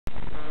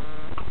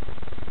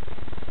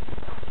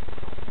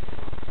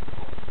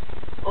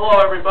Hello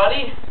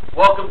everybody,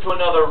 welcome to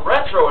another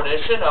retro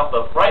edition of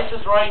the Price is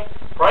Right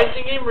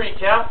Pricing Game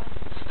Recap,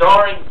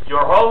 starring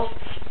your hosts,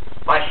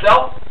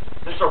 myself,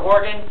 Mr.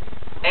 Horgan,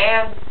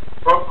 and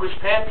from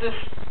Quispamsis,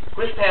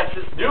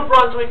 New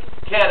Brunswick,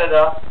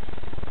 Canada,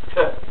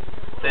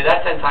 say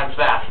that 10 times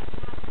fast,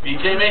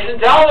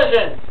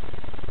 BJMasonTelevision.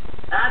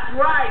 That's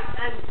right,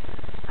 and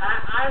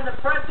I'm the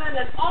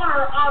president and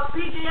owner of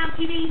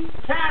BJMTV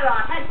Canada,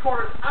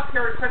 headquarters up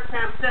here in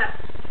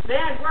Quispamsis.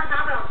 Man, we're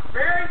having a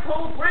very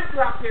cold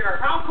winter up here.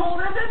 How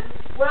cold is it?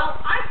 Well,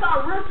 I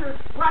saw roosters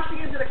rushing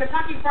into the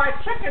Kentucky Fried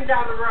Chicken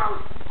down the road,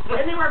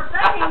 and they were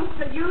begging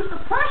to use the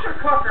pressure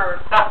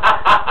cooker.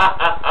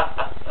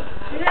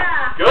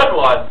 Yeah. Good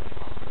one.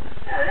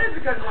 Yeah, it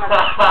is a good one.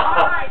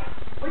 All right,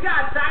 we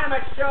got a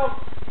dynamite show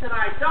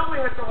tonight, don't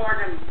we, Mr.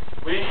 Horgan?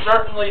 We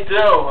certainly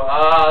do.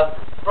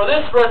 For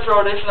this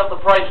retro edition of the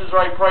Price is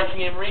Right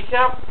Pricing Game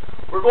Recap,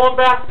 we're going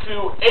back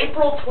to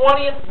April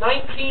 20th,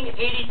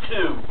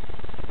 1982.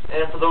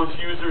 And for those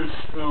users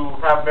who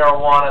have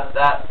marijuana,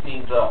 that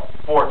means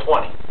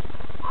 420.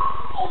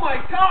 Oh my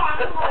God! I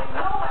didn't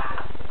know that.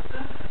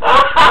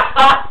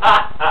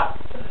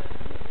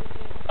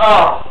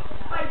 Oh.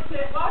 Let's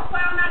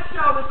play on that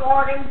show, Mr.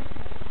 Horgan.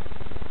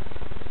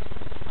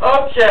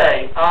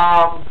 Okay.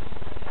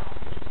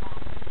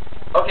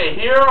 Okay.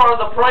 Here are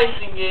the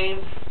pricing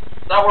games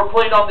that were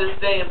played on this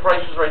day in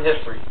Price is Right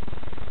history.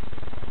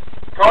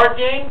 Card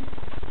game,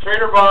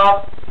 Trader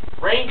Bob,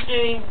 range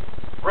game,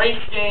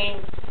 race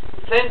game,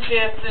 10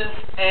 chances,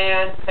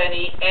 and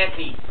penny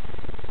ante.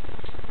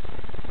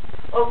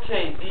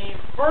 Okay, the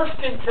first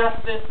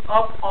contestant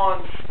up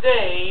on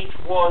stage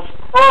was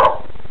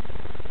Pearl.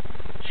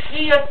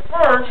 She at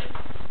first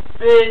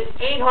bid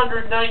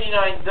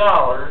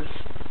 $899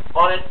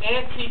 on an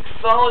antique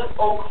solid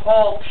oak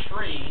hall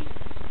tree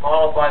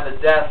modeled by the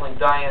dazzling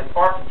Diane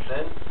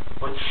Parkinson,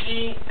 but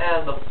she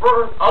and the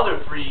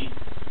other three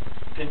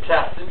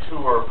contestants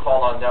who were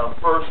called on down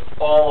first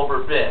all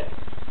overbid.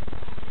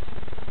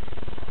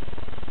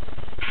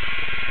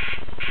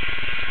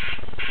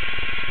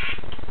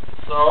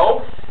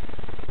 So,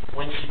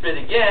 when she bid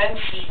again,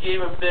 she gave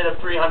a bid of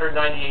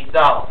 $398.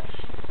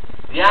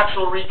 The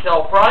actual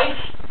retail price,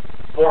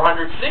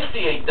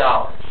 $468.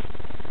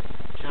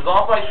 She was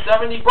off by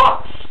 70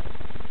 bucks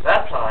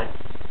that time.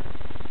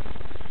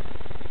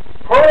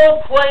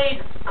 Pearl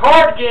played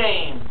card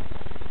game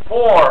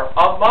for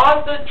a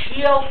Mazda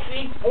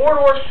GLC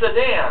 4-door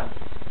sedan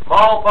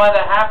modeled by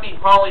the happy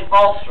Holly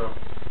Falstrom.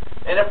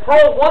 And if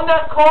Pearl won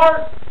that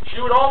card,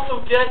 she would also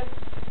get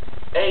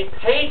a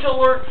page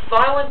alert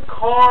silent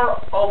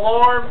car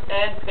alarm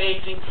and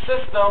paging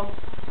system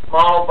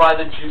modeled by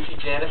the juicy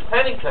Janice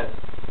Pennington.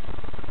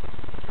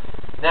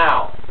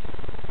 Now,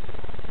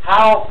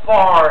 how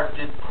far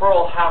did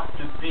Pearl have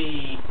to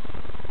be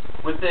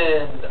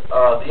within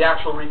the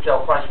actual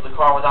retail price of the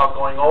car without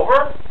going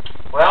over?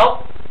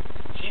 Well,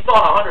 she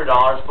thought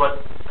 $100,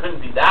 but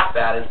couldn't be that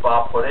bad, as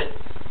Bob put it.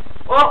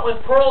 Well,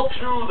 when Pearl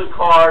drew the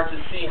card to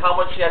see how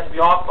much she had to be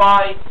off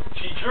by,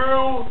 she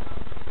drew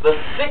the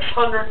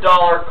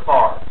 $600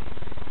 card.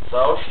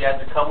 So she had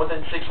to come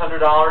within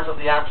 $600 of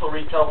the actual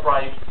retail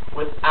price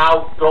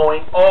without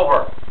going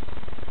over.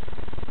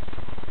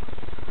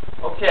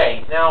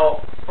 Okay,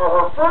 now for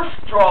her first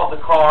draw of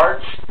the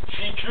cards,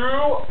 she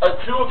drew a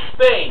 2 of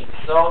spades,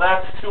 so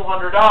that's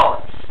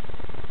 $200.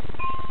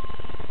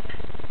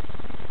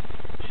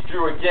 She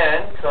drew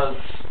again, because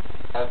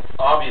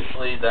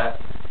obviously that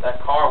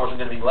car wasn't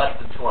going to be less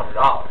than $200.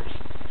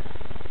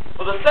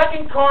 For the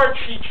second card,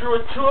 she drew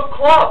a 2 of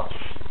clubs.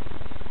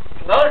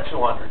 Another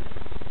 $200.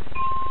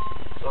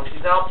 So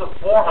she's now up to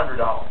 $400.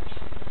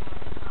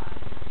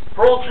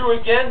 Pearl drew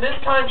again. This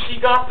time she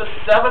got the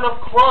 7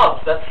 of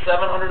clubs. That's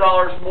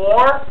 $700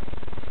 more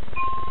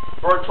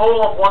for a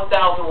total of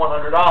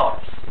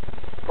 $1,100.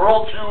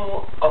 Pearl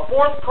drew a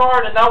fourth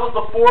card, and that was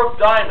the 4 of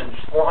diamonds.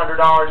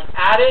 $400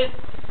 added.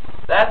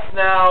 That's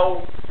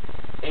now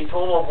a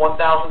total of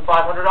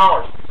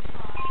 $1,500.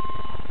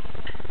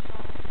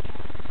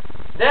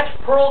 Next,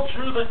 Pearl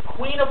drew the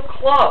Queen of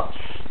Clubs.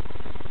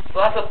 So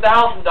that's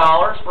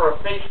 $1,000 for a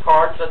face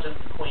card such as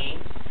the Queen.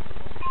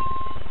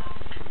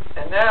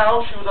 And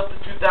now she was up to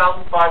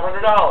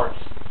 $2,500.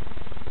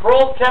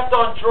 Pearl kept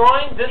on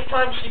drawing. This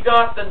time she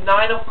got the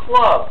 9 of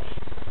clubs.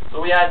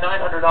 So we add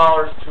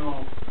 $900 to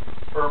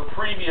her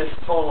previous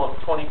total of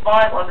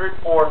 $2,500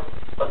 for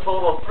a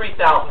total of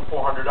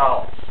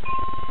 $3,400.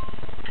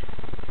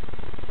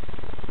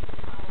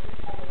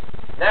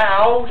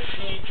 Now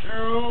she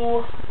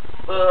drew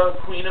the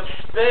Queen of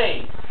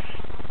Spades.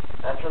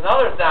 That's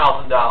another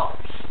 $1,000.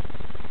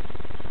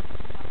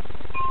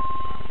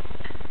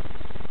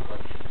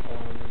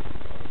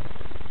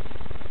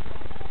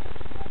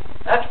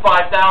 That's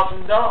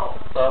 $5,000.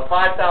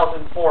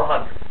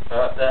 $5,400.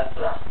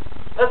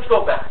 Let's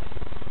go back.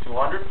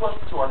 200 plus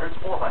 200 is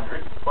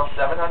 400. Plus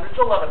 700 is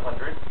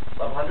 1,100.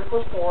 1,100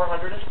 plus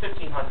 400 is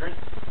 1,500.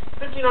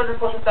 1,500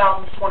 plus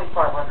 1,000 is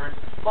 2,500.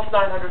 Plus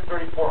 900 is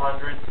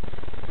 3,400.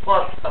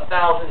 Plus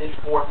 1,000 is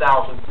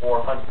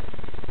 4,400.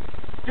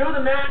 Do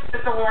the math,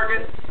 Mr.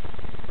 Horgan.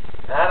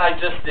 That I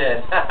just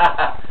did.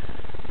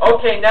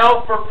 Okay,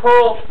 now for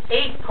Pearl's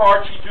 8th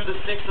card, she drew the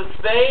 6 of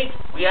spades.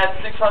 We had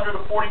 600 to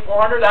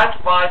 4,400. That's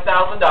 $5,000.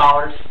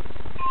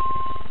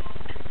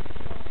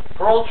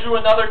 Pearl drew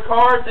another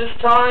card. This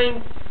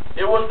time,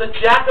 it was the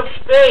Jack of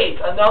Spades,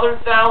 another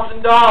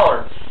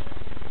 $1,000.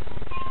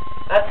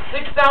 That's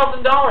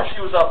 $6,000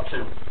 she was up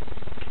to.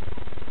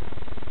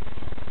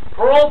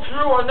 Pearl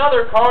drew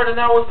another card, and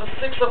that was the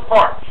 6 of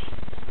Hearts.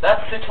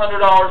 That's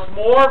 $600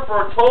 more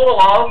for a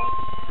total of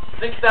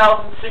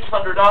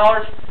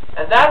 $6,600.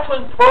 And that's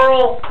when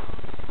Pearl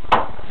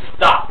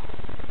stopped.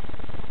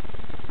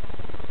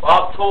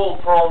 Bob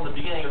told Pearl in the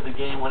beginning of the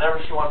game, whenever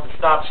she wanted to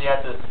stop, she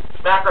had to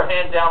smack her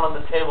hand down on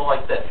the table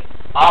like this.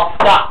 I'll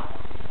stop.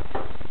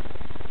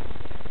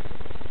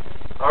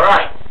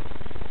 Alright.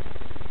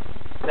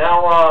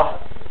 Now,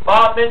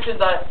 Bob mentioned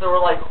that there were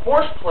like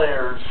horse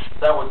players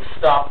that would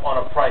stop on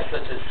a price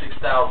such as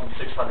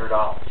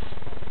 $6,600.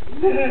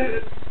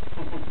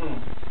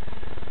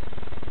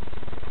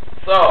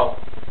 So,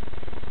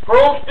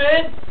 Pearl's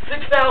bid,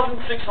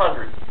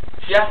 $6,600.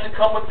 She has to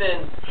come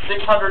within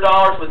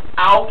 $600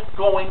 without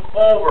going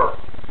over.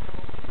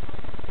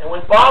 And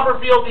when Bob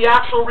revealed the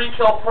actual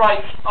retail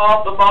price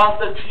of the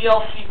Mazda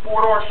GLC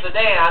 4-door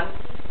sedan,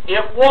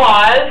 it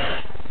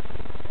was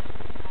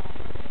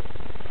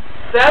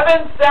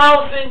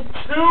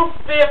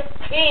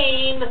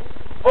 $7,215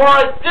 for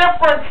a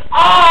difference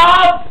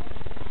of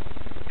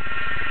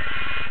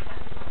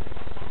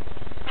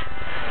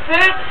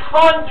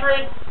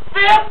 $615.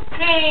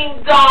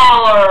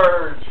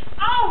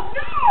 Oh,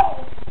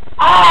 no!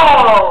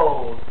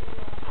 Oh!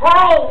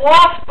 Pearl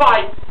lost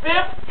by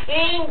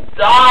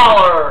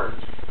 $15.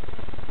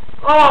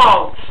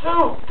 Oh,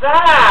 too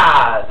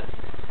bad.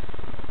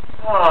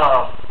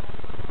 Oh,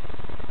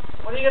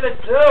 what are you going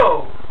to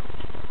do?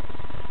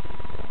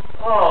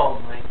 Oh,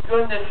 my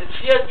goodness. If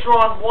she had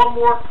drawn one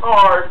more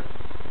card,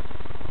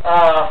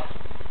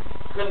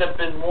 couldn't have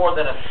been more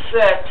than a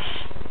 6.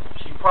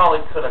 She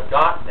probably could have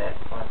gotten it,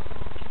 but,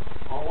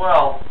 oh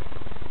well.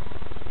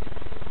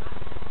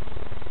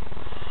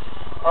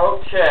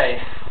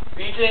 Okay,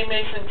 BJ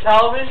Mason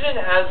Television,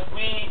 as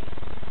we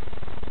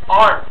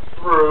aren't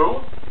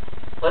through,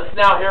 let's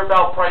now hear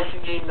about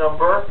pricing game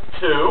number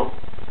 2.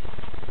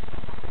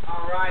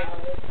 Alright.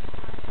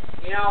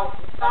 You know,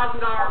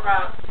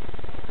 $1,000,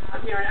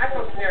 I'm hearing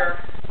echoes here.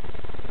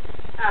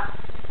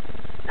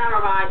 Never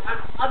mind.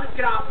 I'll just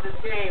get off of this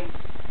game.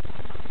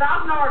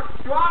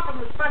 $1,000 draw from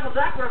the special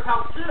deck would have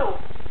helped too.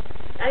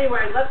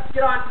 Anyway, let's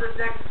get on to this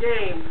next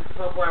game.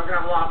 Oh boy, we're going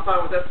to have a lot of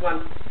fun with this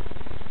one.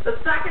 The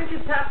second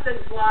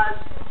contestant was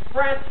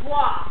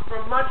Francois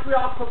from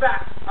Montreal,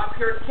 Quebec, up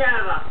here in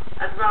Canada.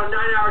 That's about a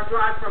 9-hour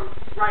drive from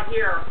right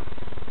here.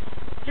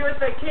 She was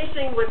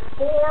vacationing with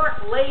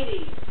 4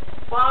 ladies.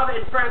 Bob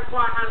and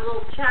Francois had a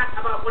little chat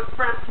about what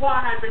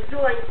Francois had been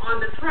doing on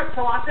the trip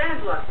to Los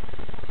Angeles.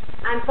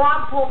 And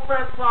Bob told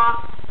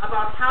Francois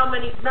about how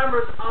many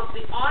members of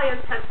the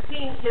audience had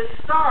seen his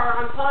star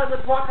on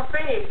Hollywood's Walk of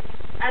Fame,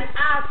 and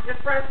asked if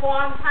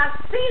Francois has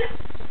seen it.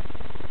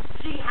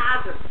 She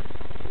hasn't.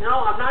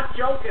 No, I'm not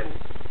joking.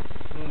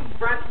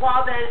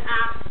 Francois then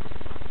asked,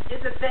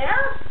 is it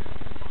there?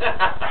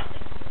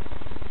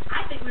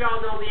 I think we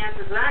all know the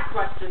answer to that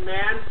question,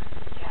 man.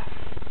 Yes.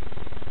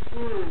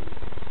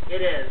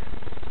 It is.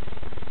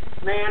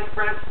 Man,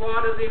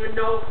 Francois doesn't even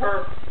know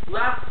her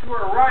left to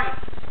her right,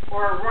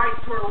 or her right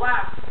to her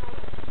left.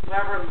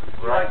 Whatever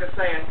you like to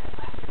say it.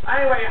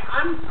 Anyway,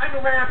 I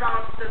can rant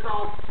about this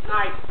all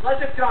night.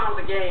 Let's just get on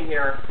with the game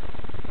here.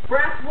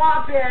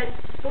 Francois bid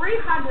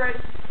 $325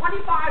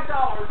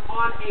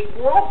 on a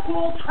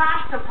Whirlpool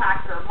trash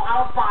compactor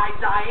modeled by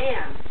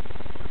Diane.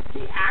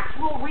 The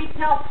actual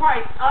retail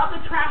price of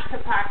the trash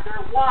compactor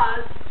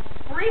was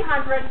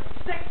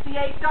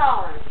 $368.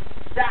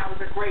 That was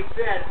a great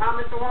bid, huh,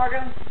 Mr.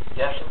 Morgan?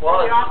 Yes, it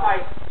was. Only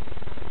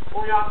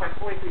off by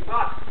 43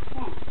 bucks.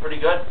 Pretty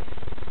good.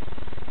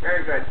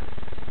 Very good.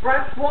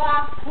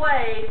 Francois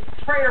played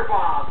Trader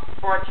Bob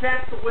for a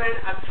chance to win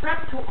a trip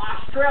to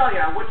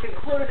Australia, which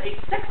included a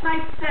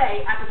 6-night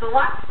stay at the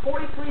deluxe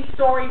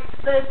 43-story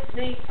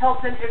Sydney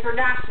Hilton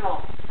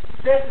International.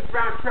 This is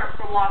round trip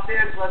from Los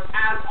Angeles,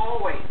 as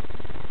always.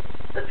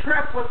 The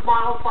trip was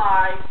modeled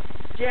by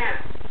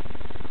Janet.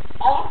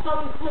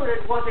 Also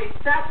included was a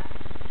set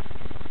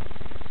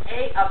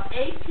of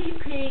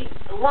ATP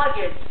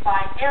luggage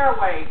by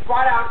Airway,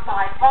 brought out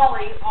by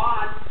Holly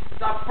on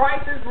the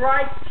Price is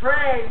Right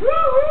train.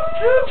 Woo-hoo!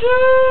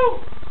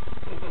 Choo-choo!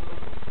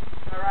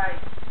 Alright.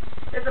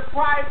 It's a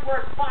prize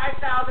worth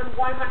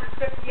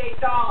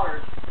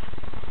 $5,158.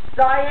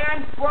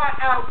 Diane brought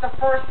out the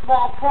first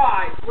small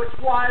prize, which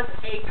was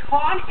a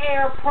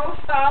Conair Pro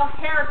Style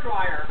hair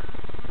dryer.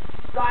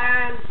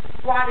 Diane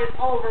brought it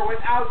over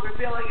without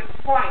revealing its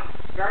price.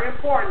 Very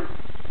important.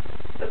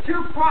 The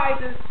 2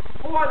 prizes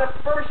for the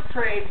first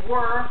trade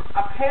were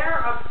a pair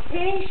of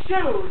King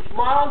shoes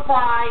modeled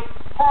by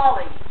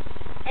Holly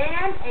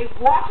and a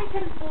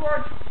Washington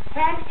Forge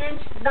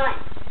 10-inch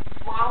knife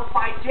modeled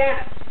by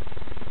Janet.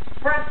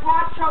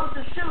 Francois chose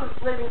the shoes,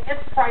 believing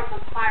its price was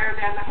higher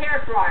than the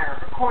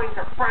hairdryer, according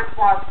to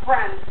Francois'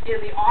 friends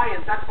in the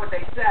audience. That's what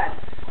they said.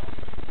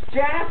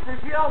 Janice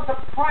revealed the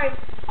price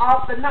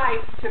of the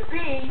knife to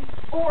be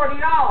 $40.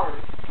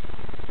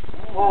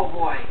 Oh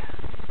boy.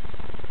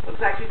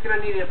 Looks like she's going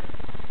to need a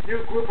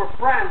new group of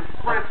friends,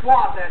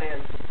 Francois that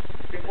is,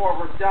 before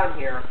we're done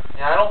here.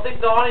 Yeah, I don't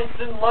think the audience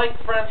didn't like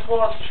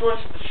Francois'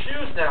 choice of the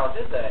shoes now,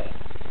 did they?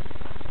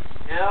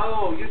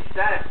 No, you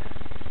said it.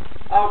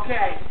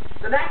 Okay.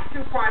 The next two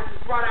prizes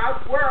brought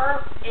out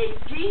were a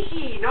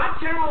GE,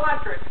 not General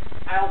Electric,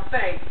 I don't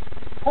think,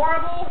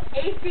 portable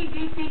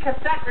AC/DC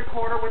cassette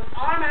recorder with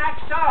automatic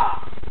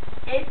shut-off,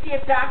 AC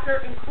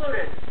adapter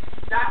included.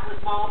 That was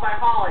modeled by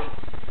Holly.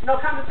 No,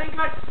 come to think of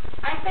it,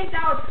 I think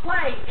that would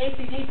play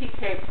AC/DC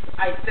tapes,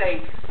 I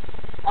think.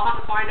 I'll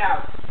have to find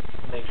out.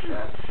 Makes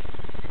sense.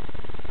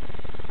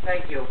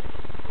 Thank you.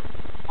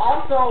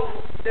 Also,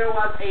 there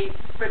was a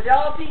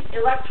Fidelity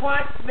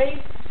Electronic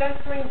Mini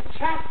Censoring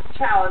Chess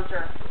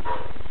Challenger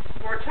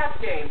for a chess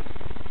game.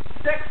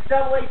 6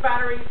 AA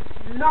batteries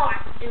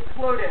not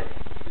included.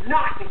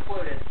 Not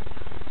included.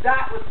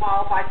 That was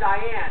modeled by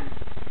Diane.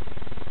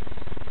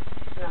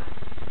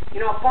 You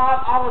know,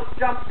 Bob almost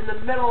jumped in the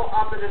middle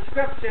of the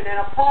description and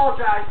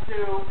apologized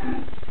to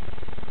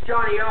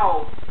Johnny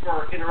O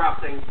for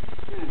interrupting.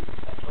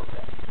 That's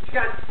okay.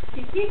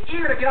 He's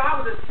eager to get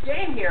on with this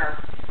game here.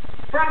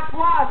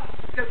 Francois,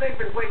 because they've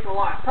been wasting a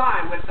lot of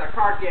time with the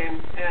card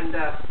game and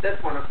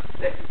this one.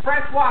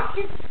 Francois,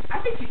 I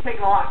think she's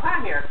taking a lot of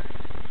time here.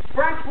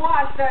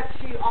 Francois said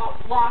she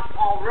lost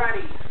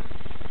already.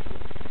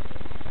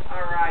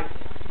 Alright.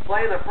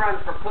 Blame the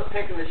friends for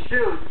picking the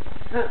shoes.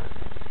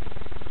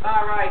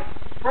 Alright.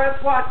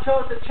 Francois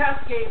chose the chess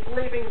game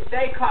believing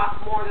they cost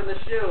more than the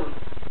shoes.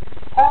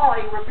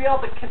 Holly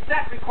revealed the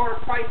cassette recorder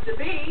price to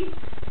be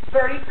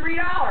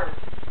 $33.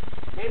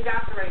 Named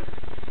after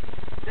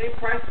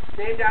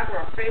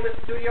a famous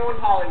studio in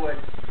Hollywood.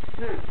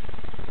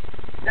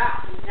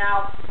 Now,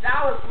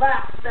 that was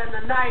less than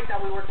the knife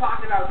that we were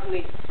talking about in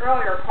the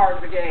earlier part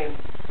of the game.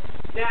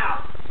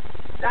 Now,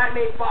 that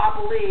made Bob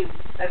believe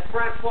that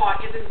Francois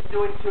isn't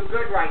doing too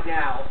good right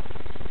now.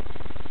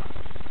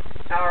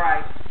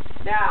 Alright,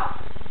 now,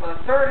 for the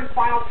third and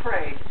final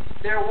trade,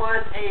 there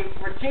was a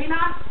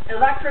Regina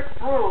electric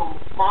broom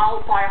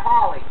modeled by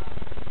Holly,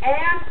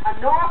 and a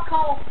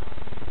Norco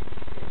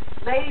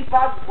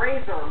Ladybug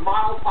razor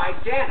modeled by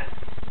Janet.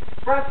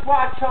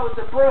 Francois chose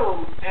the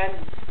broom, and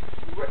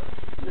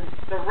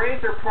the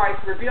razor price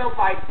revealed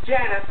by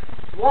Janet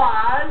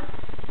was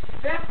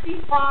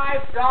 $55.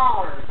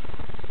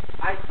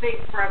 I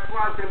think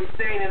Francois is going to be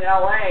staying in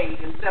LA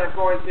instead of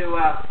going to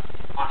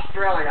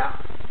Australia.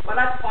 But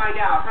let's find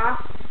out, huh?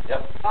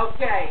 Yep.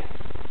 Okay.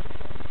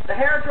 The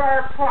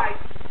hairdryer price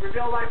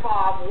revealed by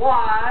Bob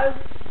was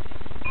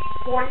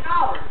 $40.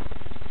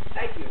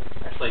 Thank you.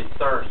 Actually,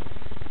 30.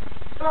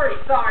 30,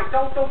 sorry.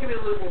 Don't give me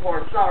the losing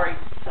horn. Sorry.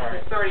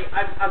 Sorry. 30.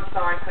 I'm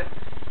sorry.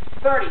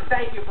 30.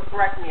 Thank you for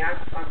correcting me.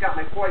 I've got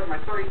my 40s, my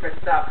 30s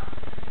mixed up.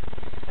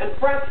 And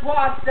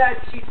Francois said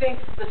she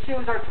thinks the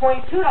shoes are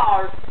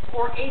 $22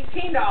 or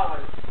 $18.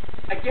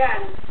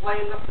 Again,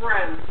 blame the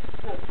friends.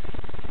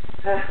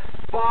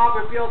 Bob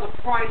revealed the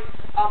price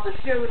of the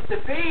shoes to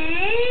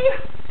be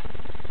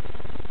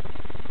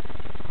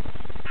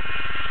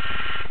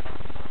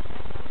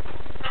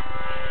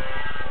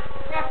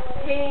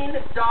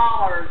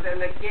 $15,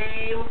 and the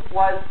game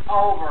was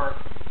over.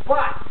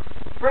 But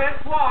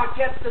Francois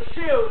gets the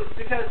shoes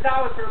because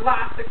that was her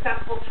last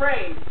successful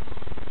trade.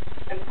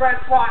 And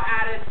Francois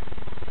added,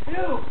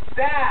 too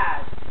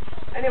bad.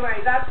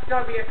 Anyway, that's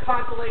going to be a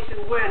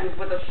consolation win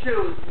with the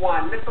shoes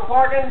one. Mr.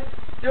 Horgan,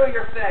 do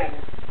your thing.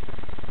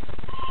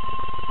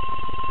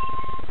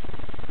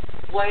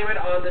 Blame it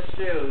on the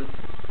shoes.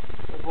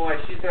 Oh boy,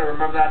 she's going to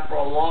remember that for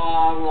a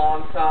long,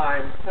 long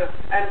time.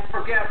 And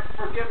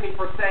forgive me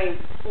for saying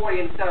 40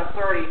 instead of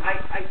 30.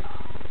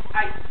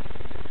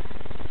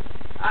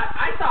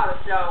 I saw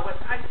the show, but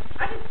I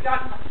just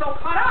got so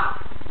caught up.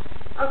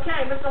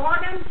 Okay, Mr.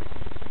 Horgan,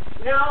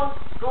 now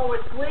go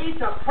with Glee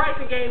to Price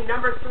the Game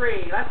number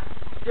 3. Let's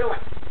do it.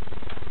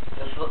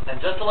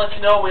 Just to let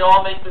you know, we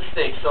all make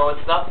mistakes, so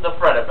it's nothing to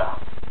fret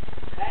about.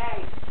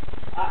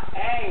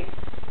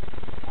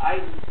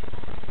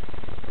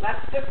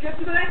 Let's just get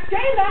to the next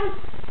game then.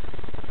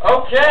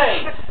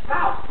 Okay.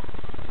 Wow.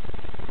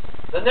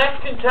 The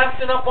next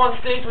contestant up on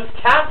stage was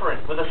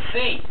Catherine with a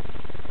C.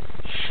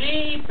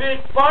 She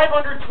bid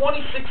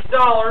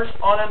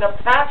 $526 on an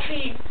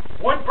Apache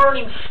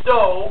wood-burning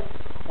stove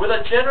with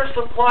a generous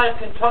supply of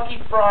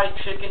Kentucky Fried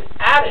Chicken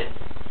added,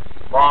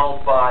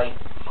 modeled by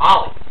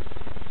Holly.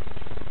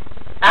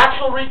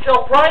 Actual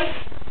retail price,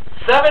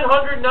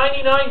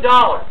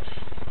 $799.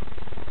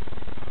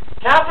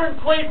 Catherine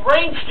played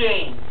range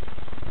game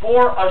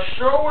for a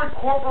Sherwood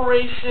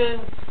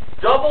Corporation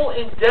Double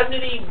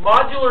Indemnity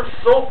modular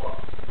sofa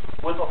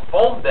with a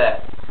foam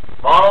bed,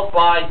 modeled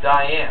by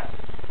Diane.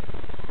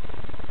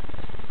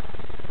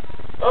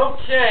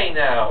 Okay,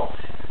 now,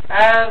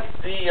 as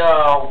the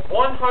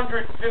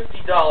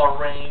 $150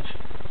 range,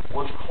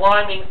 was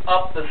climbing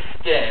up the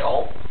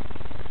scale.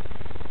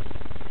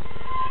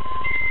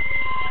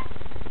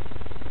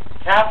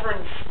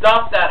 Catherine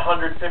stopped that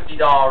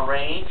 $150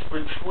 range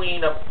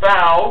between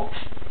about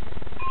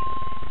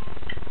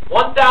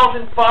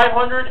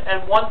 $1,500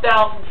 and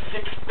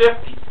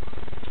 $1,650.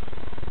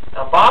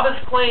 Now, Bob has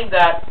claimed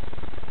that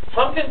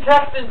some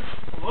contestants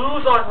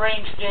lose on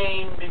range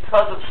game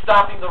because of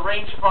stopping the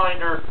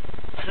rangefinder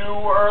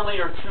too early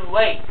or too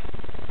late.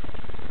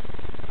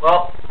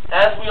 Well,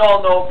 as we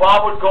all know,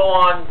 Bob would go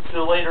on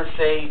to later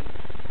say,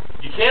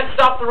 you can't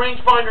stop the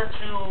rangefinder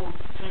too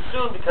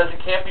soon because it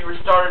can't be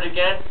restarted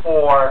again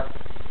for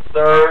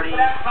 37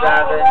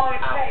 How long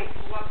it hours. takes?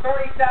 Well,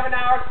 37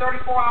 hours,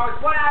 34 hours,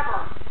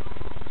 whatever.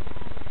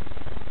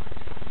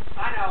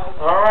 I know.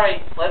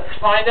 Alright, let's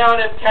find out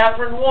if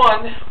Catherine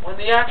won. When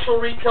the actual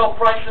retail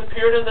price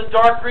appeared in the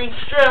dark green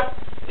strip,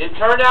 it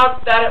turned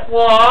out that it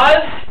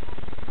was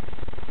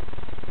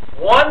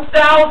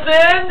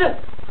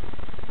 $1,500!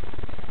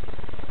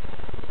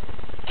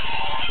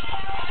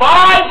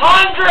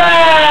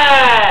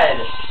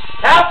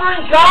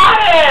 Catherine got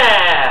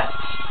it!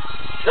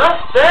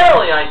 Just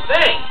barely, I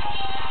think.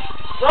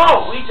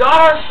 So, we got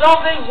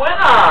ourselves a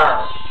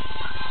winner.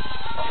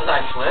 That's a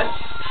nice win.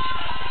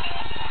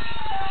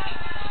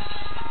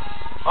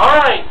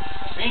 Alright,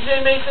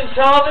 BJ Mason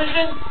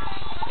Television,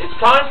 it's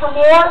time for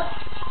more.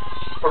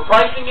 For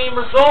pricing game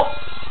result,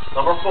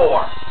 number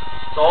 4.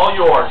 It's all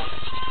yours.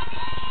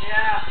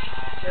 Yeah,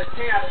 the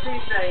KFC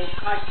thing,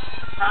 like,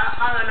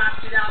 how did I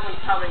not see that one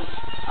coming?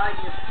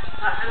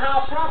 And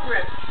how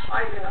appropriate.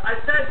 I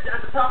said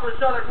at the top of the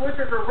show that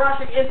roosters were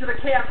rushing into the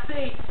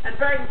KFC and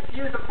begging to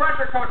use the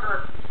pressure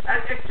cooker, and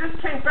it just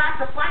came back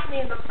to bite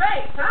me in the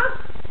face, huh?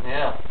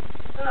 Yeah.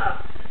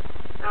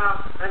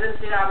 I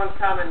didn't see that one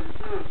coming.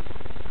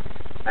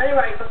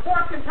 Anyway, the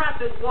fourth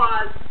contestant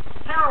was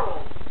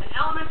Harold, an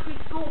elementary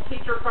school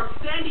teacher from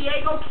San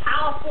Diego,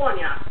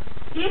 California.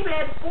 He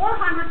bid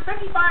 $455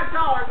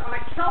 on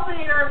a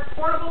Kelvinator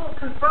portable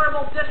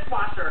convertible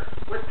dishwasher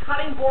with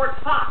cutting board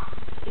top.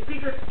 It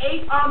features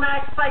 8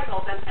 automatic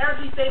cycles and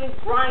energy-saving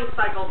grind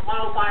cycles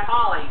modeled by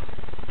Holly.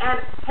 And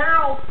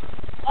Harold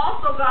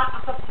also got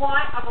a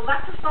supply of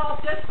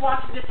Electrosol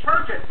dishwashing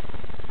detergent.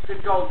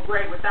 Could go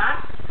great with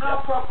that.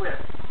 How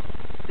appropriate.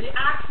 The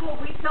actual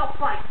retail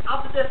price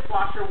of the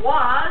dishwasher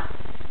was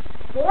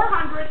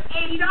 $480.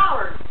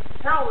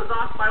 Harold was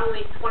off by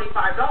only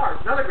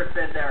 $25. Another good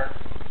bid there.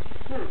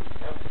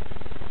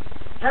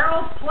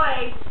 Harold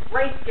played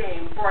race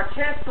game for a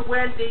chance to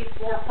win these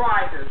 4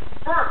 prizes.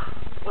 First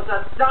was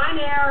a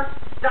Dinaire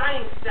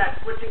dining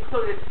set, which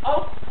included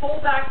oak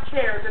pullback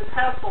chairs and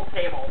pedestal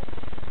tables.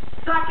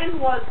 Second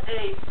was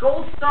a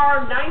Gold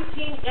Star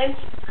 19-inch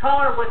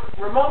color with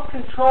remote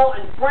control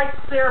and bright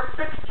clear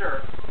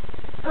fixture.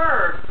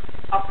 Third,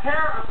 a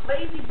pair of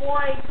Lazy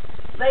Boy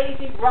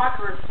Lazy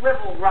Rockers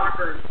swivel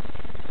rockers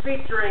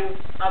featuring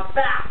a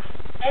back.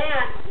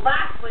 And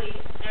lastly,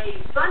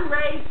 a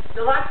Sunray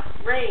Deluxe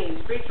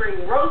range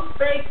featuring roast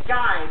baked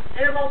guides,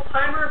 interval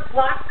timer,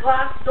 black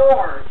glass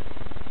doors.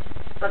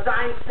 The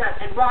dining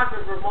set and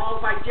rockers were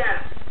modeled by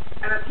Janet,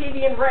 and the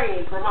TV and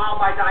range were modeled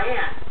by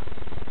Diane.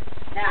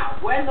 Now,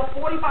 when the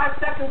 45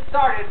 seconds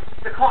started,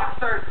 the clock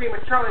started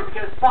prematurely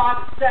because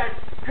Bob said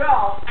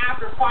go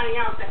after finding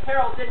out that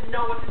Harold didn't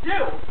know what to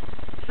do.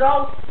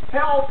 So,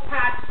 Harold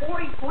had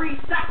 43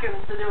 seconds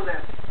to do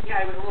this.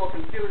 Yeah, he was a little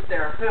confused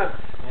there. Yeah.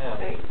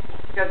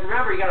 Because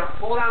remember, you got to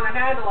pull down the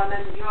handle, and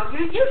then,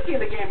 you've seen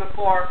the game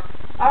before.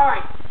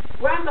 Alright,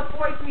 when the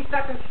 43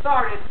 seconds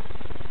started,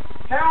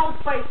 Harold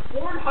placed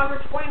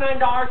 $429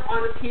 on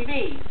the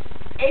TV,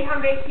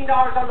 $818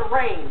 on the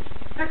range,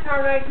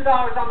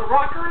 $692 on the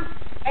rockers,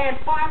 and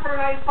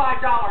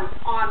 $595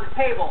 on the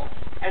table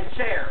and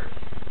chairs.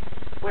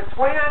 With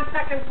 29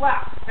 seconds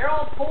left,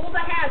 Harold pulled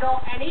the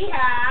handle, and he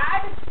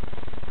had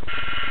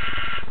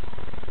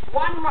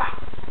 1 right.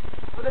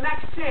 For the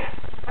next chance,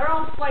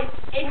 Harold placed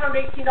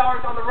 $818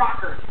 on the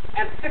rockers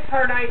and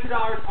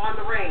 $692 on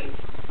the range.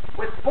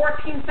 With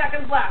 14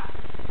 seconds left,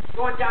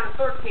 going down to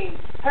 13,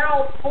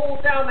 Harold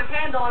pulled down the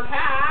handle and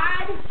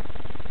had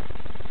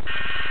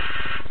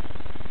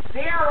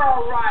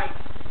 0 right.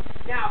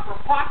 Now, for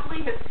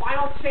possibly his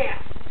final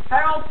chance,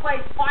 Harold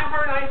placed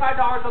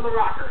 $595 on the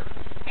rockers,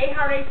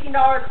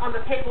 $818 on the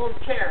table and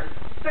chairs,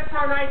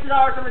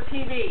 $692 on the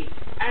TV,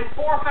 and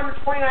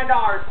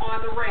 $429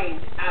 on the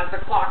range as the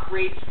clock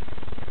reached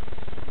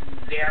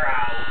 0.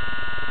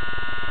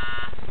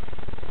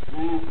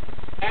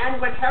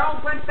 And when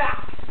Harold went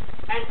back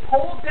and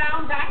pulled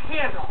down that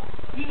handle,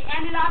 he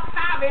ended up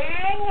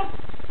having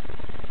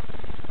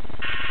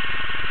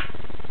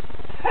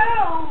 2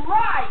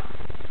 right.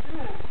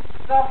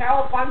 So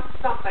Harold won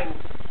something.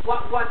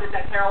 What was it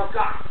that Harold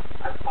got?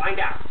 Let's find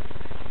out.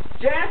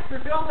 Janice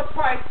revealed the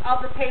price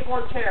of the table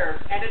and chairs,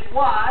 and it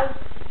was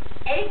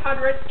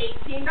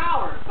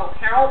 $818. So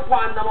Harold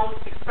won the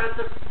most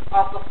expensive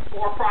of the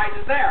 4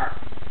 prizes there.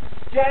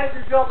 Janice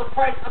revealed the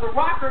price of the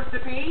rockers to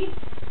be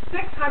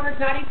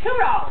 $692.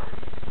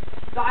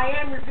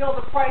 Diane revealed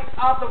the price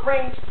of the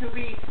range to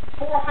be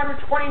 $429.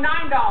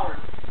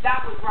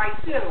 That was right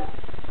too.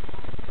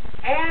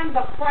 And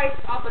the price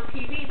of the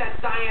TV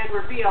that Diane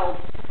revealed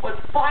was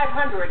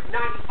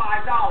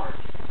 $595.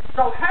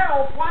 So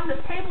Harold won the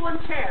table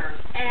and chairs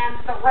and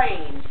the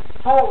range,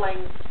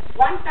 totaling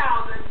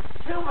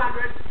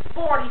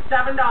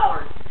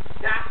 $1,247.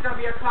 That's going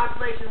to be a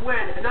consolation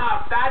win, and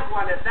not a bad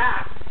one at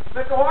that.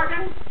 Mr.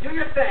 Horgan, do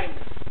your thing.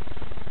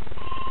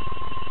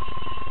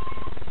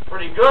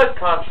 Pretty good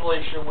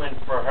consolation win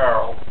for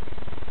Harold.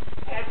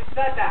 I just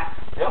said that.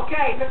 Yep.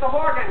 Okay, Mr.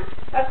 Horgan,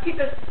 let's keep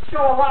this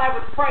show alive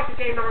with price of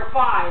game number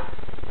 5.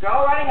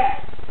 Go right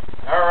ahead.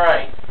 All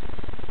right.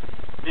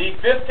 The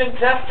fifth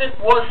contestant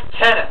was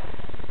Kenneth.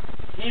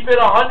 He bid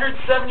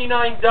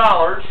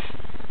 $179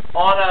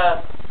 on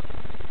a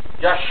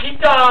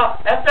Yashica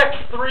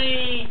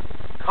FX3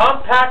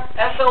 compact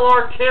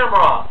SLR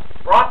camera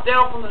brought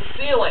down from the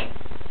ceiling.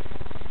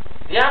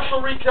 The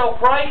actual retail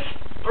price,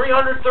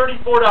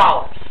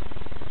 $334.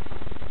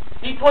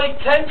 He played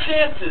 10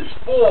 chances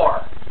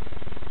for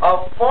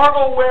a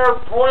Fargoware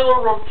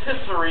broiler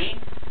rotisserie,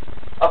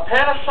 a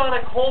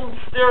Panasonic home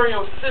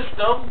stereo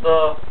system.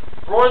 The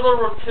broiler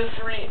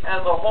rotisserie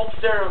and the home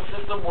stereo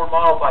system were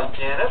modeled by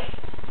Janice,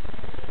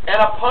 and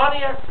a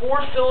Pontiac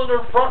 4-cylinder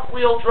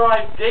front-wheel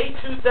drive Day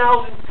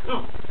 2000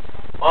 Coupe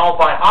modeled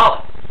by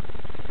Holly.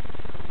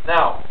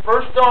 Now,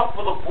 first off,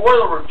 for the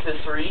broiler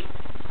rotisserie,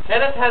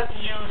 Kenneth had to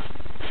use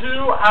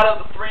 2 out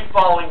of the 3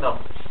 following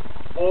numbers,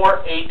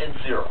 4, 8, and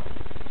 0.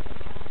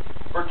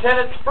 For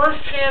Kenneth's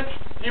first chance,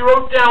 he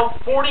wrote down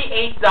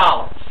 $48.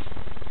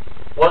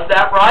 Was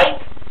that right?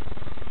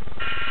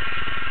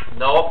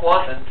 No, it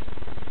wasn't.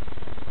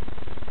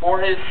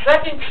 For his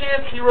second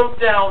chance, he wrote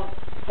down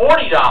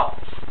 $40.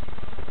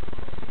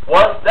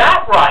 Was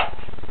that right?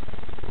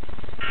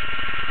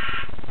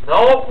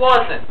 No, it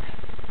wasn't.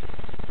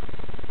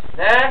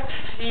 Next,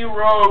 he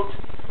wrote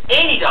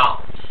 $80.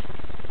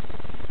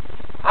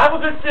 I have a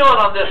good feeling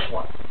on this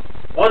one.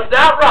 Was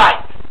that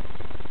right?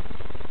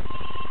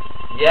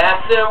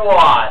 Yes, it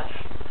was.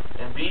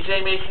 And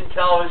BJ Mason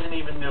Television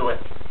even knew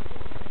it.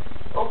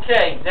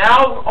 Okay,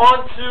 now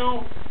on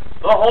to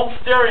the home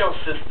stereo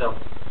system.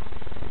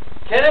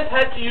 Kenneth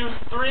had to use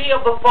 3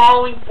 of the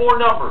following 4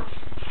 numbers,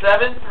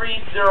 7,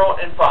 3, 0,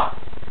 and 5.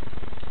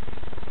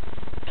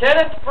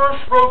 Kenneth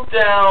first wrote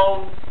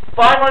down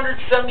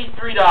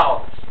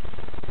 $573.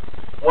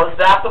 Was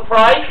that the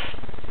price?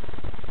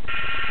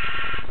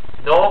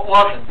 No, it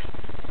wasn't.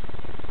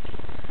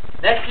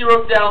 Next he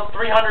wrote down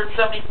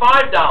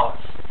 $375.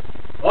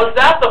 Was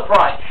that the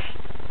price?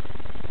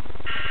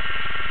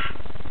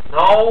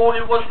 No,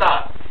 it was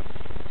not.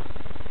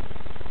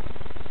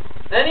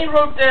 Then he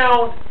wrote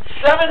down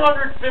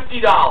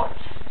 $750.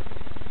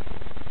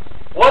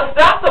 Was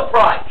that the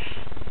price?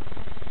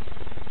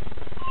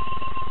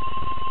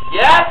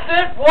 Yes,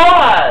 it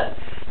was.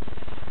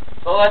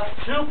 So that's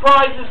 2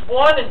 prizes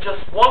won and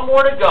just 1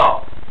 more to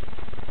go.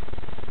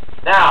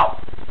 Now,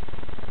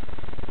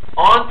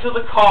 on to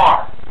the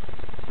car.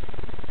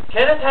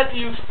 Kenneth had to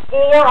use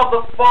 4 of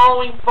the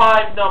following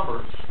 5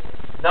 numbers,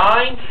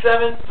 9,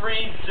 7,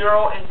 3,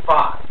 0, and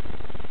 5.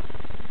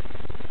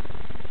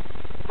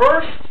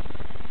 First,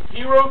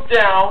 he wrote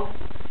down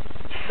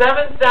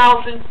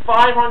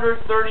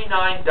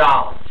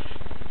 $7,539.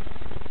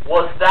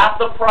 Was that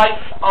the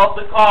price of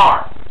the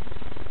car?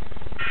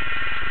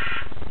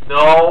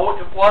 No,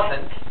 it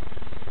wasn't.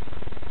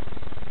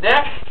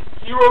 Next,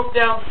 he wrote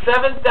down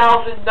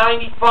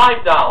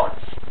 $7,095.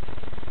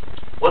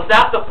 Was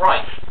that the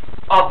price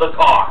of the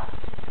car?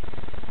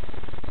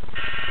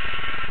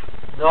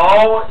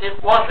 No,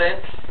 it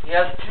wasn't. He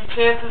has 2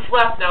 chances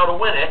left now to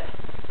win it.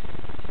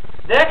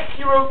 Next,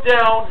 he wrote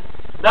down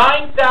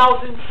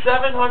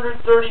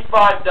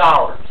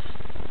 $9,735.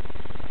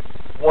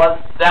 Was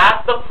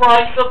that the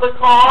price of the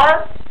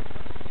car?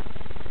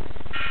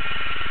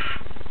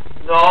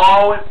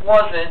 No, it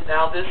wasn't.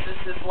 Now, this is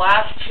his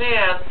last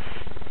chance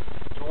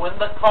to win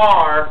the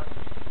car.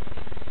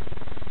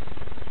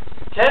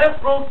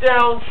 Kenneth wrote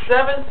down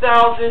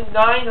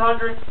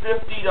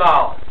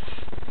 $7,950.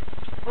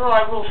 Well,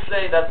 I will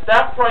say that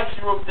that price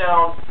he wrote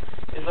down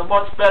is a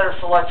much better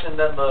selection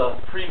than the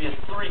previous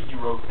 3 he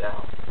wrote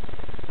down.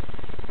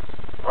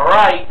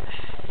 Alright,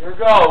 here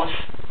goes.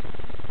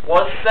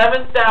 Was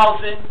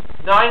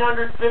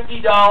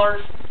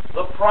 $7,950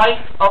 the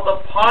price of the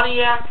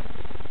Pontiac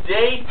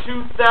Day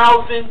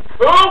 2000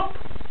 Coupe?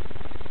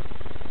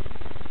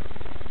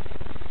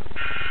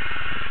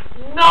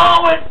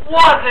 No, it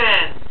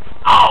wasn't!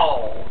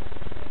 Oh!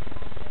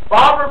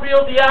 Bob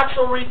revealed the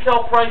actual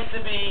retail price to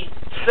be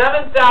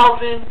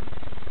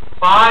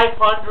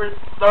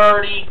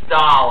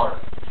 $7,530.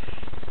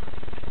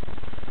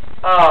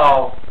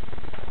 Oh.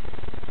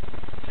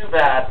 Too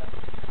bad.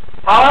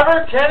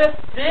 However, Kenneth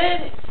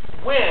did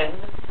win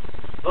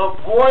the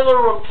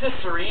broiler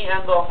rotisserie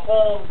and the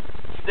home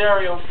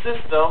stereo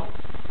system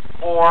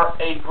for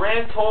a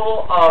grand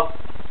total of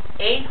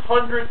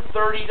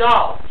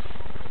 $830.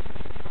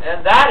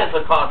 And that is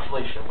a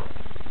consolation win.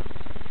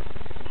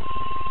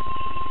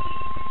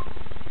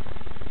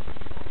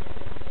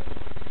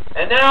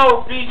 And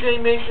now, BJ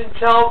Mason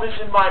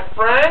Television, my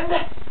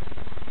friend,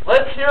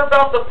 let's hear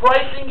about the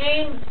pricing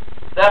game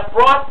that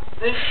brought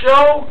this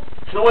show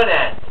to an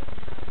end.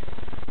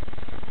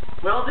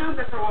 Will do,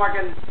 Mr.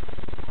 Morgan.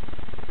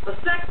 The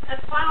sixth and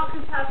final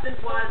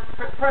contestant was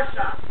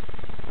Patricia.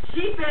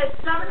 She bid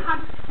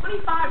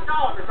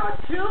 $725 on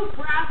 2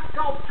 brass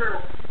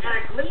sculptures and a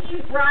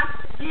gleaming brass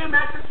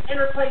geometric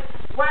interplate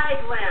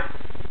swag lamp,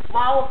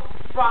 modeled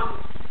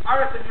from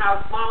Artisan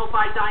House, modeled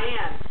by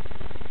Diane.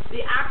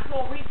 The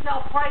actual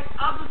retail price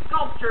of the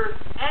sculptures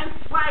and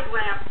swag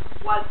lamp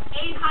was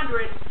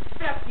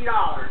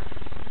 $850.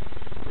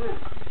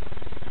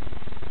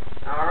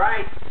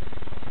 Alright.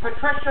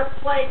 Patricia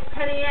played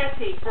Penny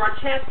Ante for a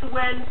chance to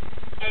win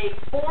a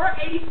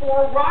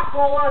 484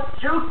 Rockola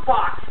juice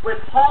box with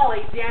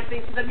Holly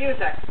dancing to the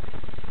music.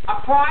 A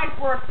prize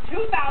worth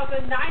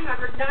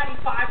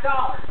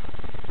 $2,995.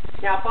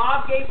 Now,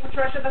 Bob gave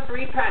Patricia the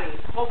 3 pennies.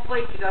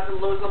 Hopefully she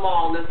doesn't lose them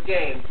all in this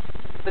game.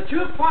 The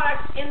 2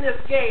 products in this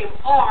game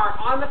are,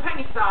 on the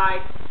penny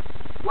side,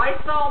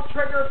 Lysol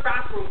Trigger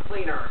Bathroom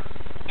Cleaner.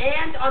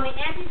 And on the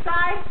ante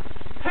side,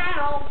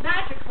 Panel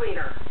Magic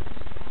Cleaner.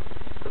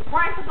 The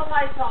price of the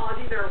Lysol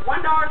is either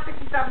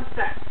 $1.67,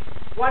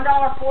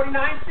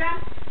 $1.49,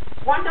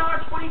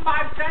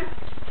 $1.25,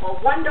 or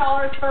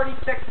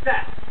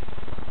 $1.36.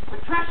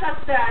 Patricia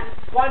said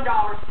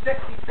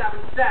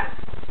 $1.67.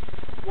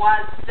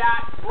 Was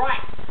that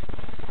right?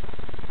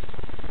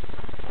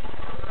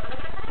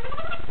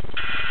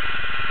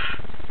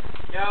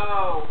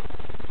 No.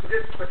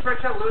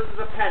 Patricia loses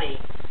a penny.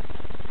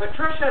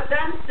 Patricia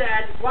then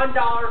said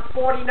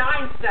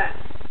 $1.49.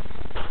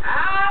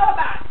 How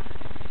about it?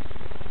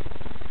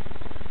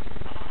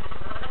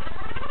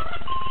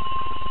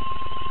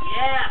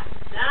 Yes,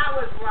 that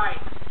was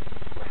right.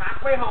 We're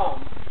halfway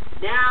home.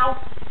 Now,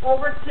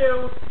 over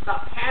to the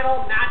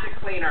Panel Magic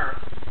Cleaner.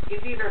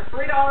 It's either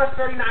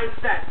 $3.39,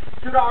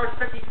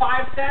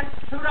 $2.55,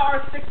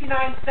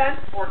 $2.69,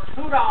 or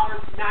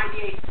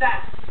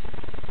 $2.98.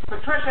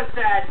 Patricia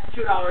said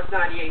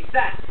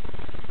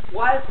 $2.98.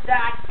 Was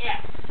that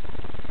it?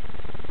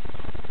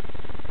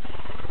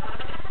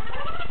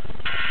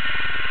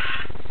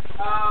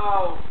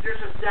 Oh,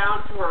 Patricia's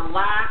down to her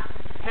last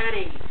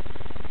penny.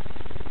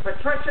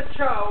 Patricia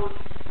chose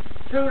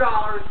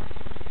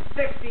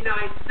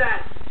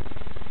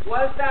 $2.69.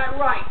 Was that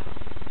right?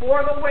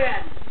 For the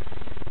win.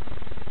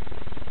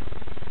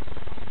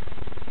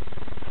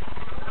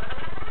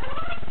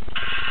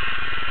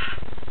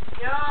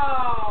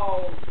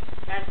 No!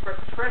 And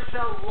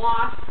Patricia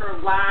lost her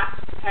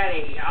last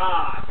penny.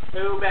 Ah,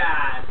 too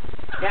bad.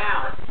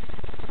 Now,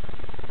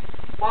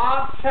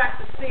 Bob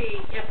checked to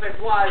see if it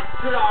was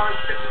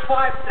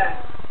 $2.55.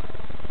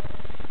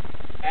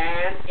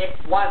 And it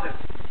wasn't.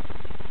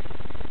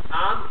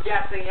 I'm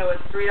guessing it was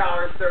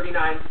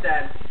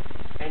 $3.39.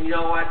 And you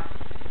know what?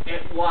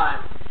 It was.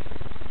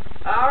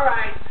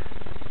 Alright.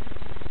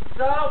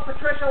 So,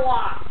 Patricia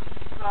lost.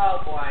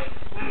 Oh boy.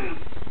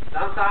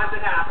 Sometimes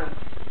it happens.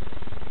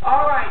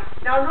 Alright.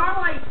 Now,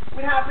 normally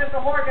we'd have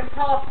Mr. Horgan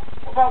tell us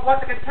about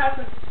what the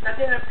contestants that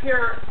didn't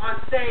appear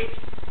on stage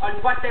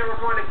on what they were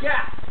going to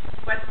get.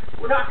 But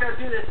we're not going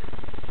to do this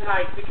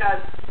tonight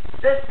because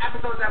this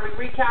episode that we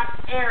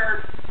recapped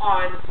aired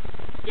on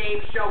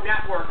Game Show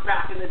Network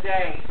back in the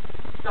day.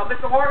 So,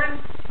 Mr. Horgan,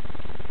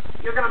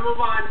 you're going to move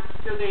on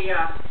to the,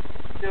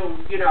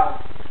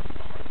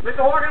 Mr.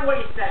 Horgan, what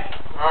do you say?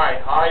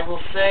 Alright, I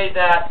will say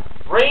that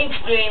Range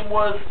Game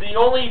was the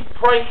only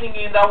pricing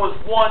game that was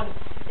won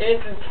in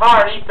its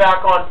entirety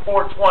back on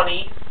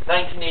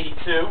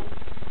 4/20/1982.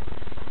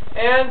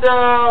 And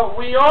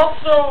we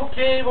also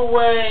gave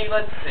away,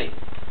 let's see,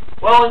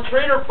 well, in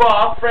Trader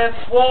Bob,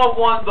 Francois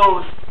won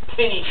those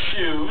tinny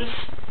shoes.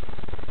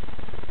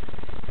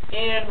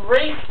 In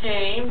Race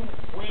Game,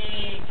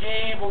 we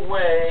gave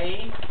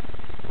away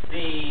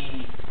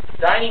the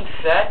dining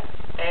set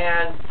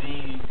and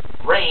the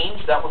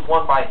range. That was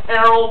won by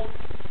Harold.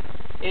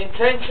 In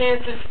 10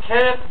 chances,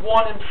 Kenneth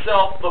won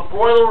himself the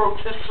broiler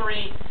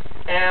rotisserie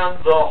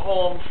and the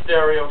home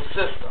stereo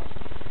system.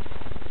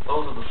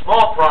 Those are the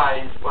small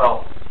prize,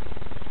 well,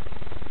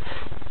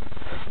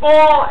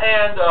 small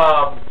and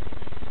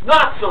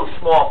not so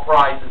small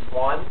prizes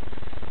won.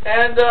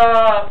 And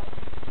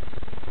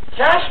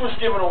cash was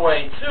given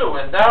away too,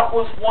 and that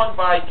was won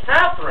by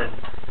Catherine.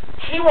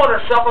 She won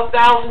herself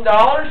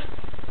 $1,000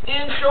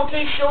 in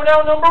Showcase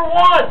Showdown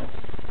 #1.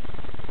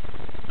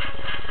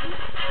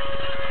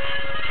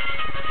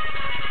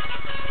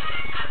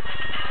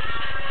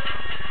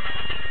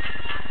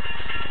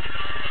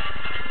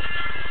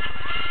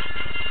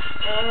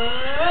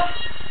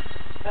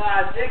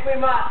 Dig Me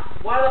Mutt,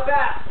 one of the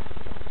best.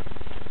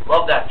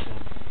 Love that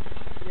tune.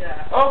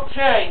 Yeah.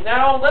 Okay,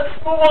 now let's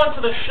move on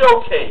to the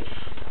showcase.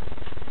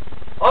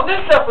 On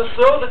this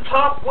episode, the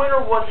top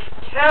winner was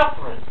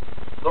Catherine.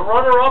 The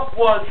runner-up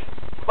was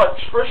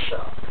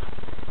Patricia.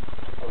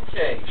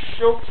 Okay,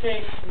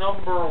 showcase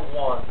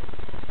 #1.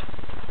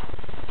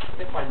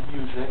 Get my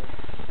music.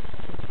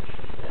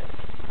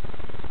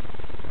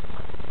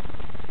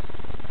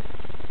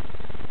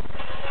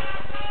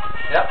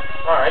 Yep,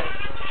 alright.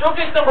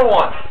 Showcase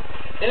 #1.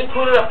 It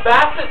included a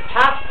Bassett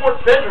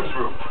Passport bedroom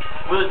group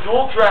with a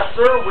dual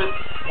dresser with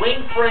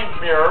wing frame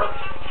mirror,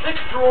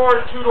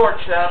 6-drawer, 2-door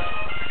chest,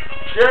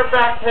 chair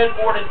back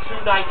headboard, and 2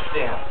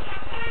 nightstands.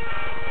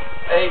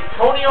 A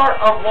Tony Art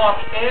of Los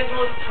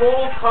Angeles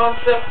Total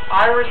Concept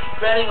Iris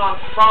bedding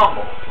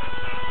ensemble.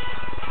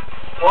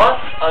 Plus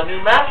a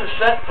new mattress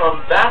set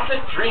from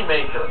Bassett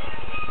Dreammaker.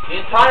 The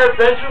entire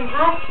bedroom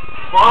group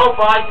modeled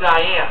by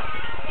Diane.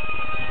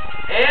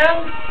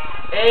 And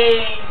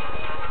a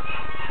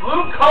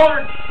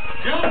blue-colored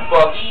dune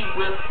buggy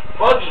with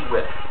buggy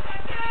whip.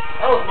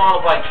 That was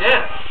modeled by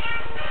Janice.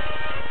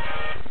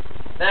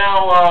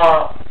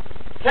 Now,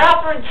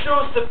 Catherine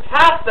chose to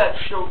pass that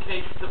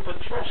showcase to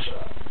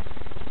Patricia.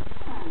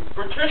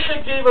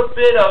 Patricia gave a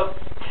bid of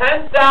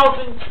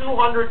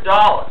 $10,200.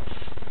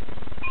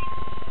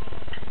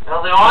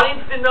 Now, the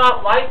audience did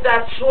not like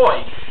that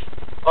choice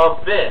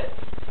of bid,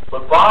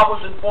 but Bob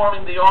was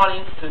informing the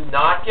audience to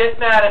not get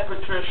mad at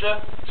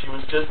Patricia. She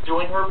was just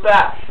doing her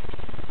best.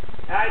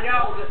 And I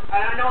know the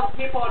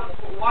people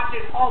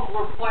watching at home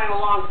were playing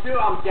along too,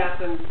 I'm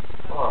guessing.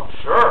 Oh, I'm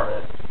sure of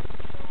it.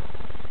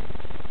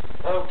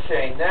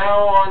 Okay,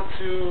 now on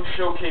to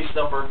showcase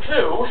number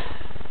 2.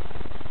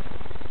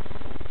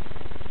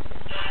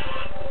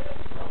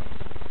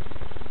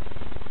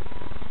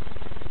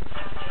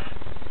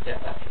 Yeah,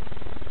 that's it.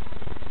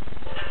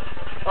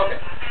 Okay,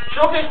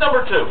 showcase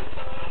number 2.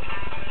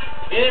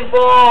 It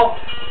involved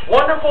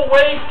wonderful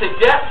ways to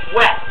get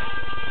wet.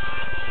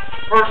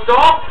 First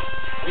off,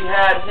 we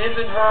had his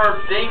and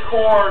her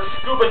Decor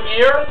scuba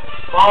gear,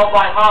 followed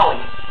by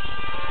Holly.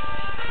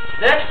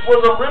 Next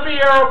was a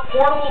Riviera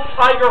Portable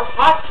Tiger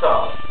hot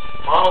tub,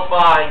 modeled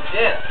by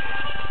Jen.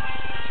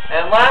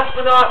 And last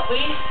but not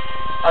least,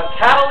 a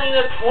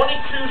Catalina 22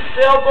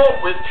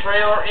 sailboat with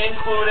trailer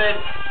included,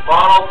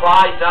 modeled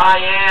by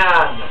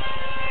Diane.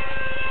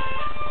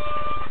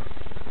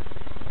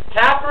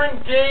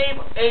 Catherine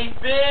gave a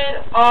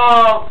bid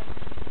of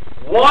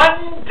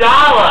 $1.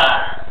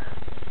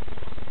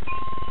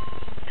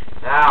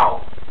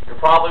 Now, you're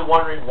probably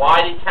wondering,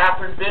 why did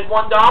Catherine bid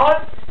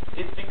 $1?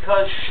 It's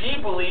because she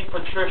believed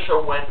Patricia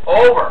went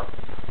over.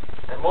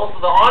 And most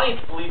of the audience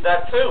believed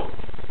that too.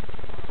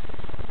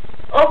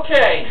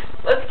 Okay,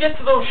 let's get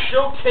to those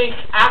showcase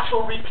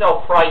actual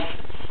retail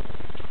prices.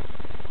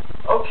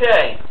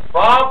 Okay,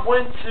 Bob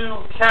went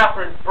to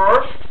Catherine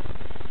first.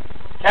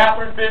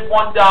 Catherine bid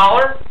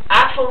 $1.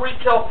 Actual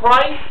retail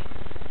price,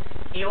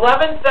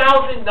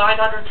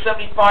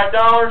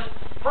 $11,975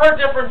 for a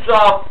difference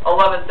of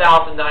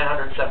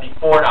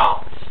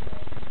 $11,974.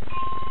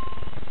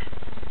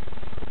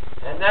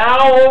 And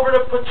now over to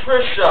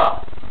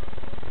Patricia.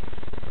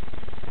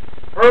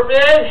 Her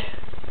bid,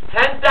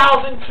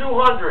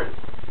 $10,200.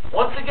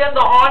 Once again,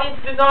 the audience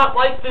did not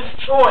like this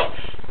choice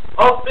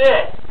of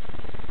bid.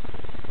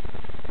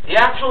 The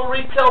actual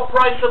retail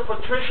price of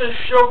Patricia's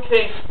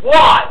showcase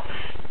was...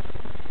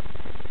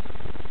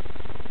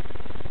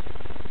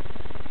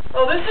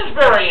 Oh, this is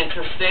very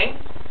interesting.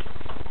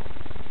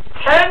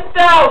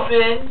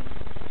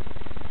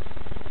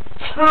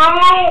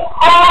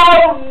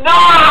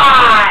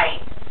 $10,209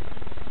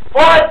 for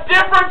a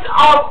difference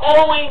of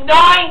only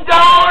 $9.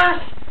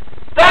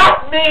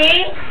 That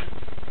means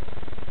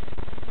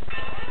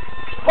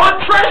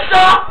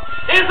Patricia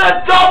is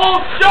a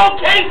double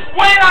showcase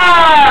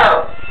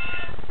winner.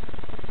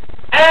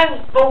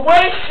 And the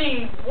way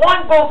she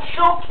won both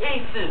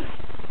showcases,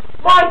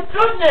 my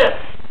goodness,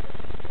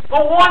 the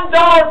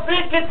 $1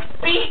 bid gets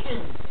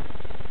beaten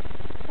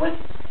with,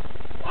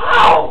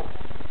 wow,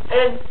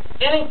 an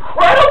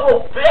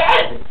incredible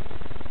bid.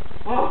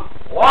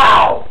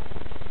 Wow.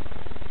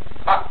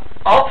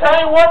 I'll tell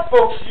you what,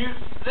 folks,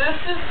 this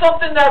is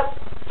something that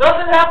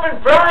doesn't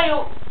happen very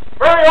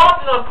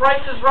often on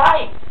Price is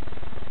Right.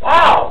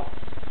 Wow.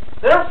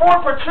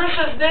 Therefore,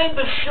 Patricia's named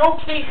the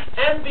Showcase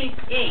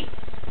MVP.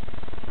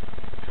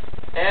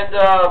 And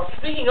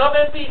speaking of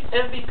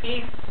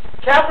MVPs,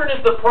 Catherine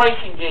is the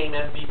pricing game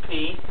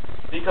MVP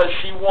because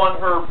she won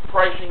her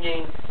pricing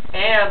game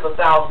and the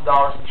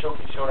 $1,000 in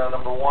Showcase Showdown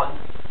number 1.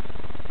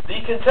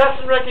 The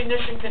contestant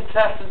recognition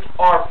contestants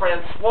are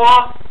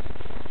Francois,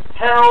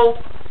 Harold,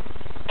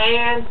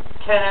 and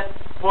Kenneth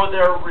for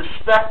their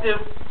respective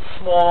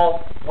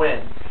small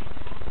wins.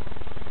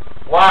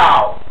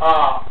 Wow.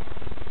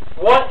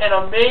 What an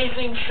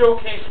amazing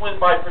showcase win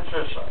by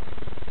Patricia.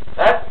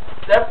 That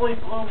definitely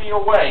blew me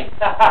away.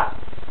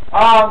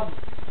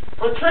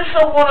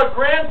 Patricia won a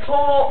grand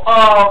total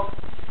of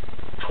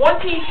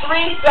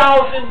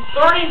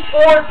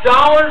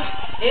 $23,034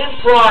 in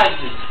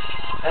prizes.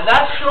 And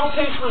that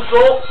showcase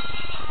result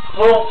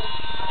will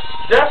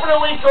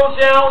definitely go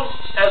down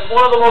as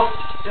one of the most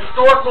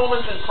historic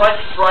moments in Price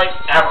is Right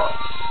ever.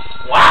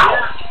 Wow.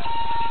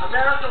 Yeah.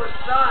 America was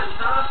stunned,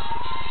 huh?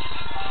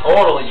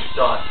 Totally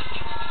stunned.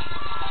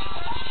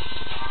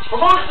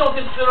 Promotional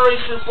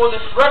consideration for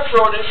this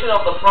retro edition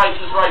of the Price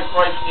is Right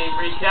Pricing Game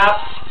Recap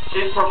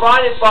is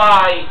provided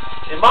by,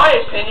 in my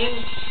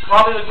opinion,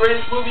 probably the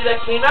greatest movie that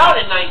came out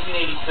in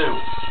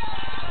 1982.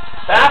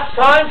 Fast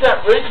Times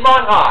at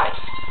Ridgemont High.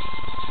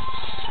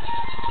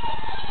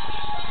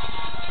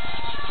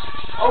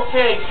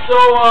 Okay, so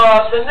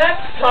the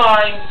next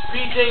time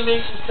BJ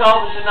Mason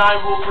Television and I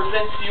will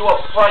present to you a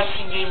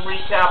pricing game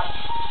recap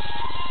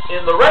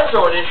in the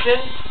Retro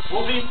Edition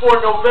will be for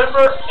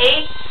November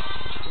 8th,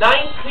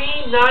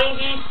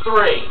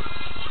 1993.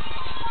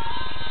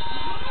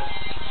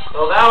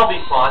 So that'll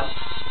be fun.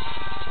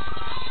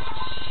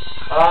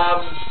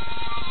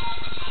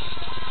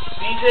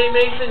 BJ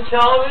Mason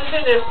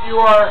Television, if you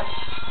are...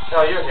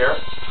 Oh, you're here.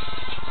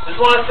 Just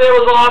want to say it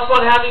was a lot of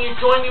fun having you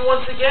join me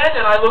once again,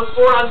 and I look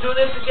forward to doing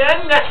this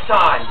again next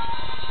time.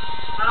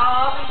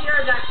 I'll be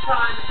here next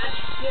time.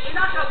 And you're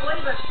not going to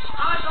believe it.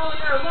 I was over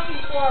there looking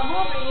for a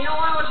movie. You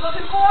know what I was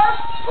looking for?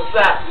 What's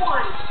that?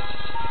 One.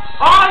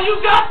 Oh,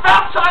 you got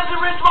Fast Times at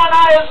Ridgemont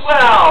High as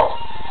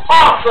well!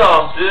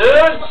 Awesome,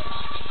 dude!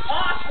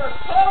 Awesome.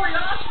 Totally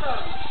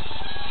awesome.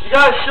 You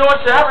guys show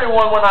it to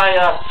everyone when I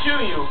cue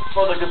you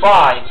for the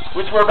goodbye,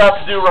 which we're about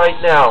to do right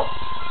now.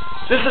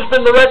 This has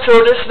been the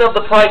Retro Edition of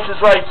the Price is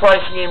Right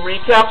Pricing Game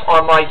Recap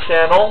on my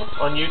channel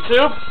on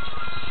YouTube.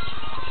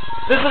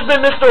 This has been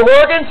Mr.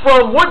 Horgan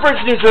from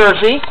Woodbridge, New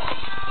Jersey.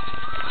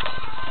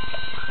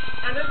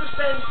 And this has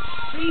been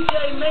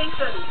BJ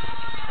Mason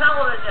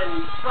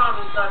Television from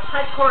the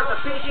headquarters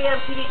of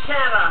BJMTV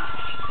Canada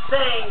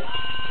saying,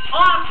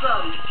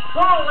 awesome,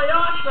 totally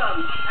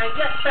awesome, and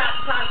get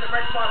Fast Times at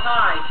Ridgemont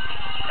High.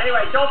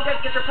 Anyway, don't forget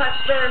to get your pets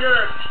spay or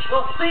neutered.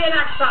 We'll see you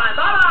next time.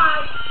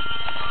 Bye-bye!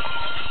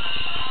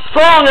 So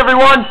long,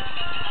 everyone!